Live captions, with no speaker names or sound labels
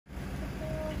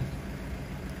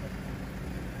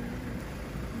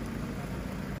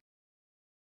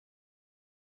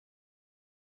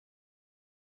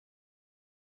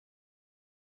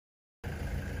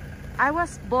I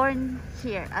was born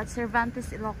here at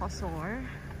Cervantes, Ilocos.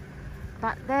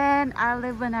 But then I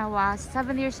lived when I was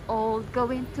 7 years old,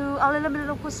 going to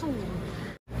Ilocos.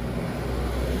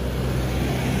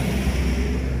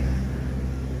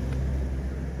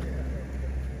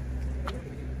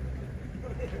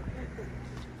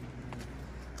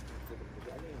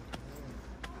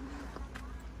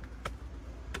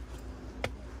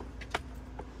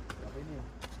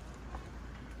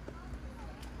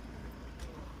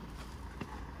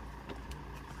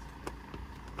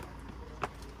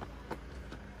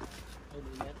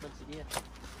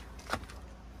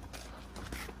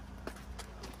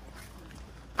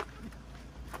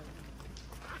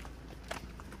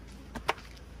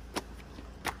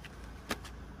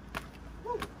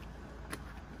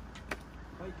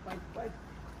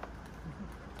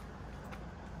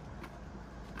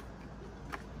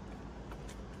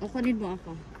 O, kunin mo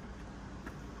ako.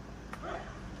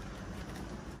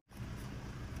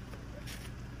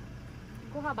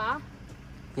 Kuha ba?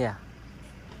 Yeah.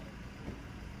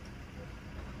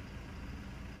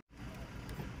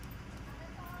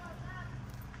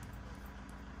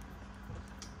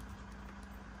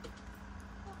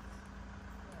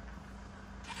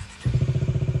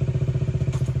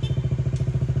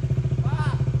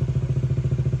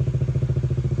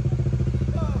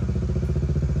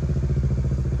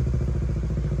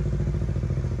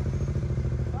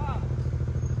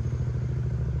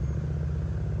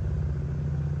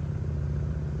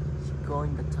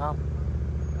 Going the top.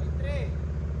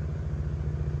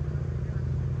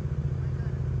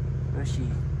 Where is she?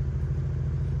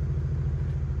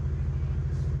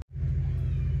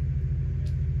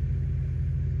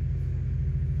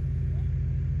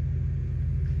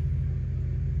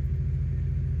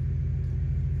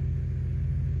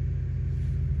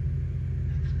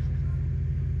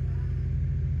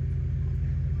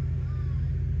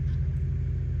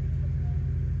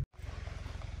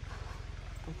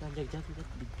 Zigzag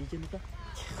video nito.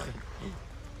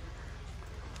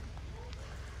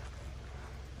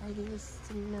 I used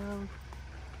to know.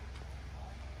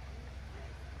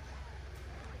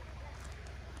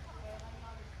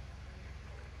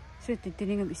 So,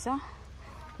 titining ang isa.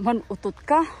 Manutot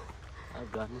ka.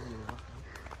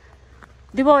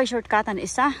 Di ba may shortcutan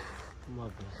isa?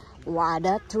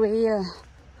 Wada trail.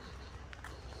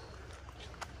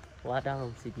 Wada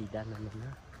ang sibida na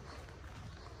naman.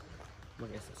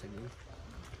 Mag-esa sa gilid.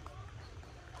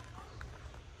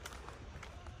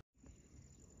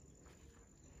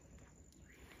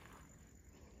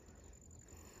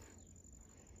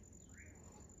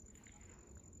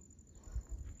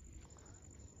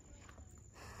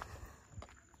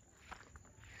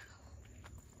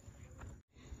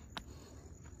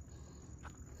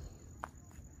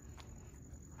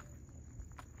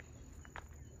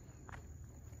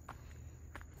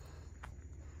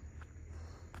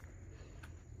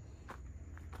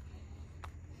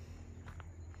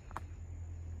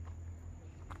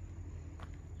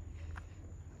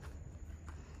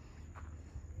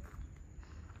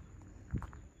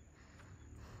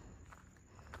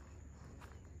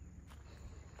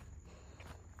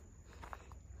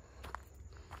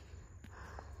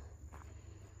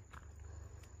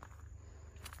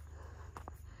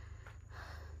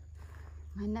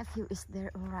 My nephew is there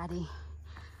already.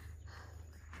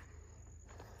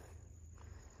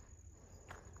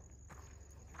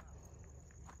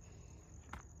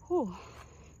 Oh,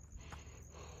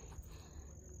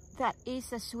 that is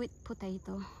a sweet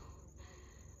potato.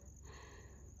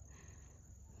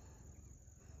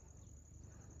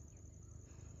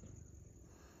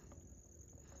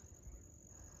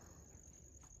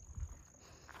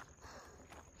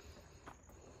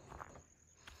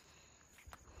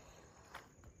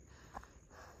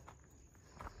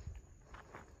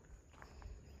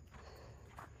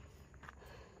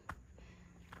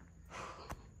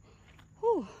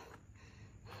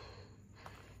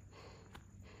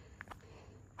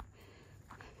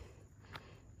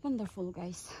 Wonderful,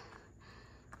 guys.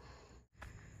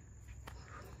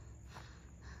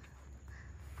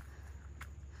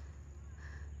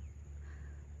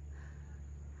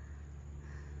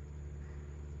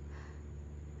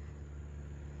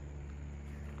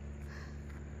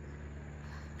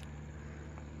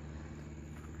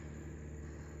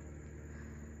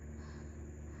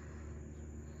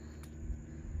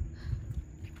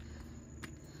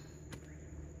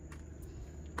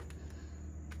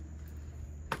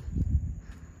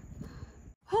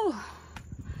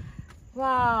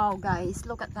 Wow, guys,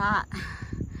 look at that.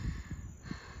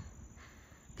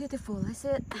 Beautiful, is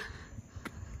it?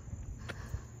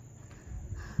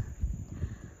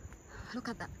 Look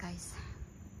at that, guys.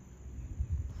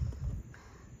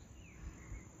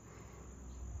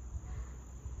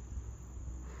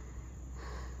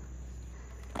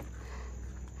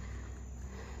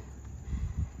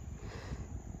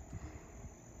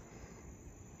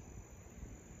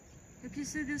 you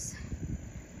see those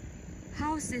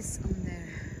houses on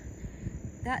there?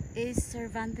 That is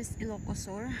Cervantes, Ilocos,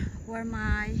 where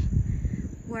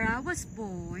I was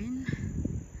born.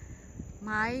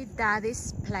 My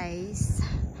daddy's place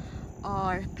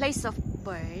or place of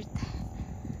birth.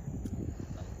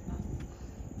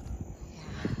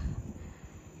 Yeah.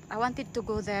 I wanted to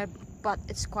go there, but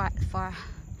it's quite far.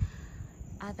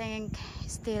 I think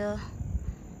still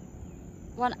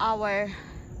 1 hour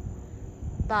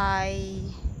by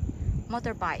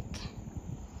motorbike.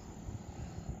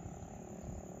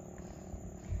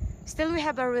 Still, we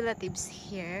have our relatives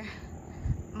here.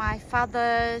 My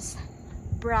father's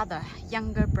brother,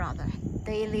 younger brother,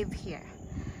 they live here.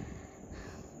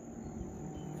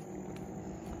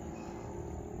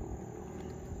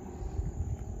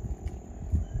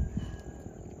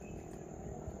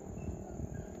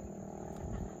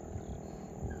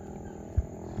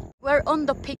 We're on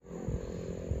the peak.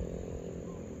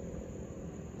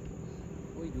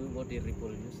 Uy, do what they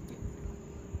recall news.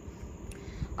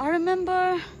 I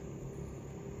remember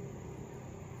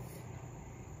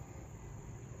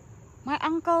my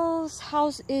uncle's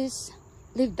house is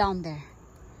live down there.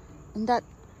 And that,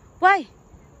 why?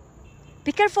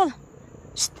 Be careful.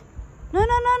 Shh. No,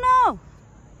 no, no, no.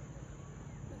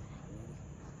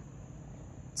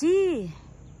 Gee.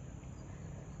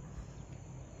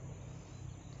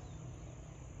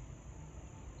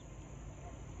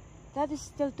 That is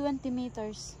still 20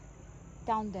 meters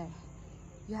down there.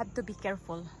 You have to be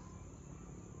careful.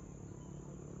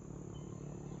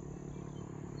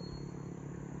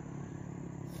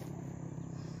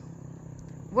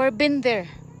 We've been there.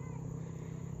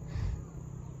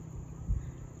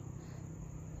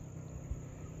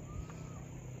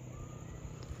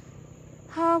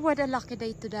 Oh, what a lucky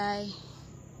day today.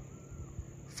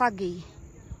 Foggy.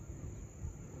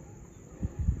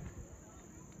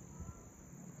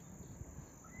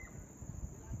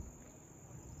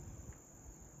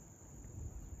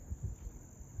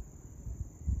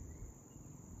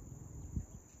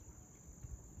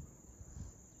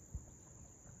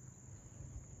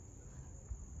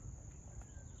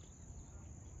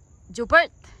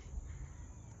 Jeobert!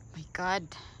 My God.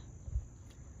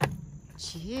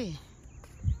 Gee.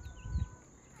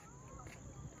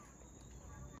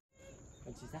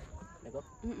 Magsisa? Lagot?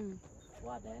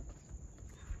 Wadan?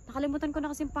 Nakalimutan ko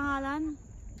na kasing pangalan.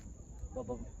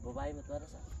 Babae mo ito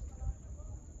sa?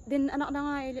 Din anak na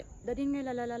nga, dadin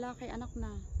nga lalaki, anak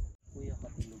na. Kuya,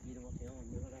 patilugi naman kayo.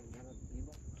 Meron lang,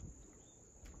 iba.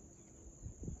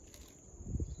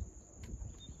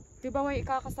 Di ba may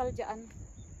ikakasal dyan?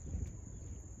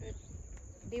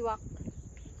 Diwak.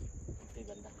 Okay,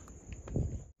 banda.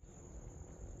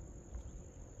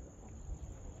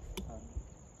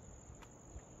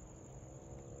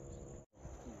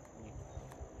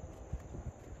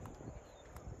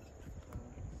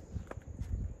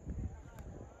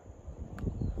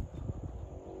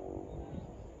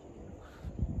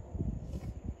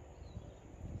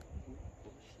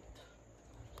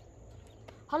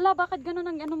 Hala, bakit ganun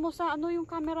ang ano mo sa ano yung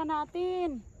camera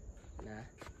natin? Na?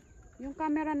 Yung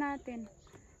camera natin.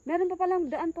 Meron pa palang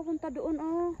daan papunta doon,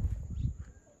 oh.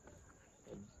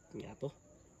 Nga to?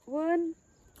 Wan.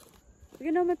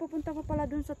 You know, may pupunta pa pala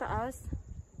doon sa taas.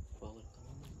 Bawal ka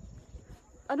naman.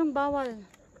 Anong bawal?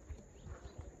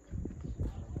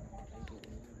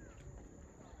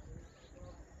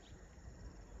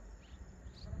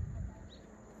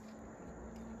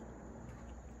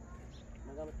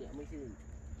 Magamati, amoy silin.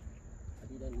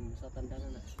 Adi dan sa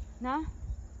tandangan na. Na?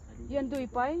 Yan doy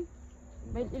pay.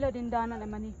 May ila din dana na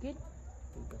manikid.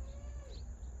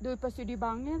 Doy pa si di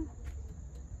bangil.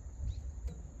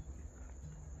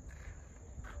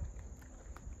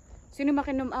 Sino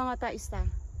makinom ang ata ista?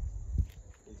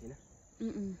 Sina?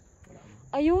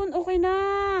 Ayun, okay na.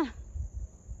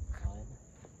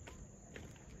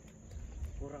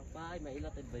 Kurang pa, ay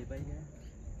mailat at bye-bye nga.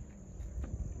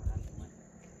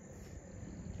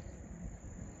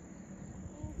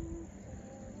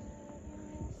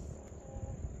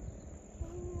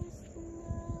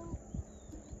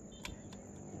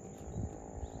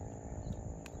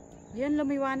 Yan,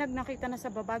 lumiwanag, nakita na sa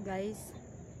baba, guys.